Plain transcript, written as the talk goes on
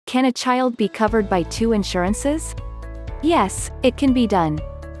Can a child be covered by two insurances? Yes, it can be done.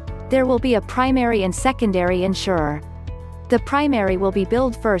 There will be a primary and secondary insurer. The primary will be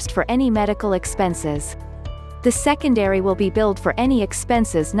billed first for any medical expenses. The secondary will be billed for any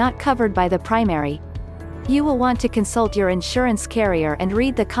expenses not covered by the primary. You will want to consult your insurance carrier and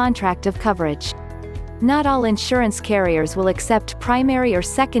read the contract of coverage. Not all insurance carriers will accept primary or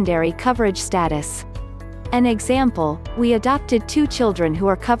secondary coverage status. An example, we adopted two children who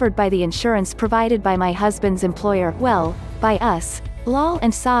are covered by the insurance provided by my husband's employer, well, by us, lol,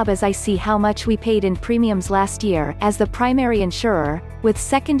 and sob as I see how much we paid in premiums last year as the primary insurer, with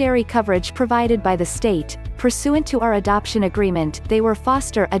secondary coverage provided by the state. Pursuant to our adoption agreement, they were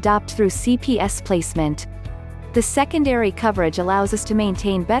foster adopt through CPS placement. The secondary coverage allows us to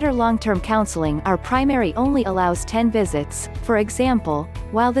maintain better long-term counseling. Our primary only allows 10 visits, for example,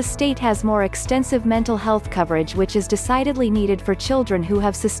 while the state has more extensive mental health coverage which is decidedly needed for children who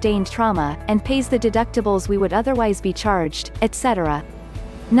have sustained trauma, and pays the deductibles we would otherwise be charged, etc.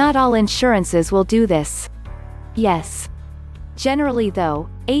 Not all insurances will do this. Yes. Generally though,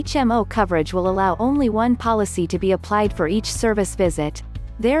 HMO coverage will allow only one policy to be applied for each service visit.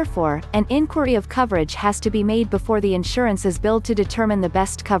 Therefore, an inquiry of coverage has to be made before the insurance is billed to determine the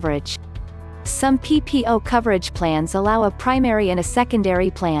best coverage. Some PPO coverage plans allow a primary and a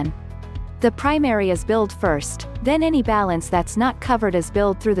secondary plan. The primary is billed first, then any balance that's not covered is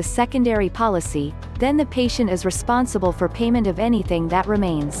billed through the secondary policy, then the patient is responsible for payment of anything that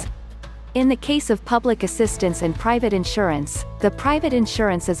remains. In the case of public assistance and private insurance, the private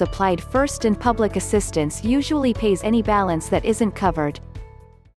insurance is applied first and public assistance usually pays any balance that isn't covered.